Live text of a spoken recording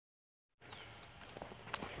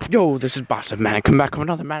Yo, this is Boss of Madden. Come back with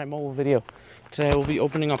another Madden mobile video. Today we'll be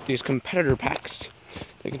opening up these competitor packs.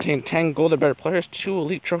 They contain 10 gold or better players, 2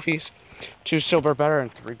 elite trophies, 2 silver better,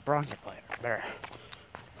 and 3 bronze player better.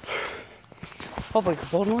 Hopefully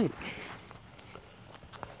gold and elite.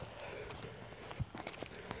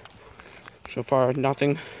 So far,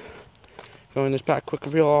 nothing going in this pack. Quick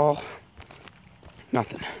reveal all.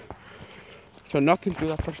 Nothing. So nothing through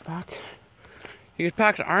that first pack. These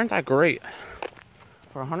packs aren't that great.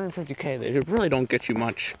 For 150k, they really don't get you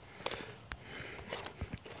much.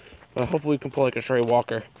 But hopefully we can pull like a Trey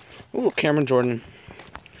Walker. Ooh, Cameron Jordan.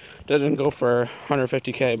 Doesn't go for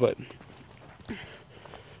 150k, but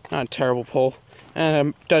not a terrible pull.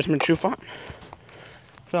 And Desmond Trufant.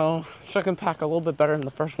 So, second pack a little bit better than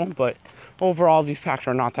the first one, but overall these packs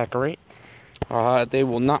are not that great. They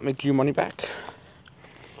will not make you money back.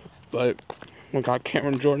 But we got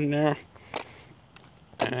Cameron Jordan there.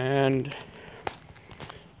 And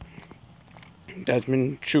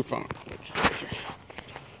Desmond Trufant.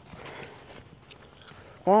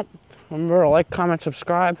 Well, remember to like, comment,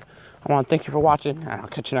 subscribe. I want to thank you for watching, and I'll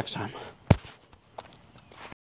catch you next time.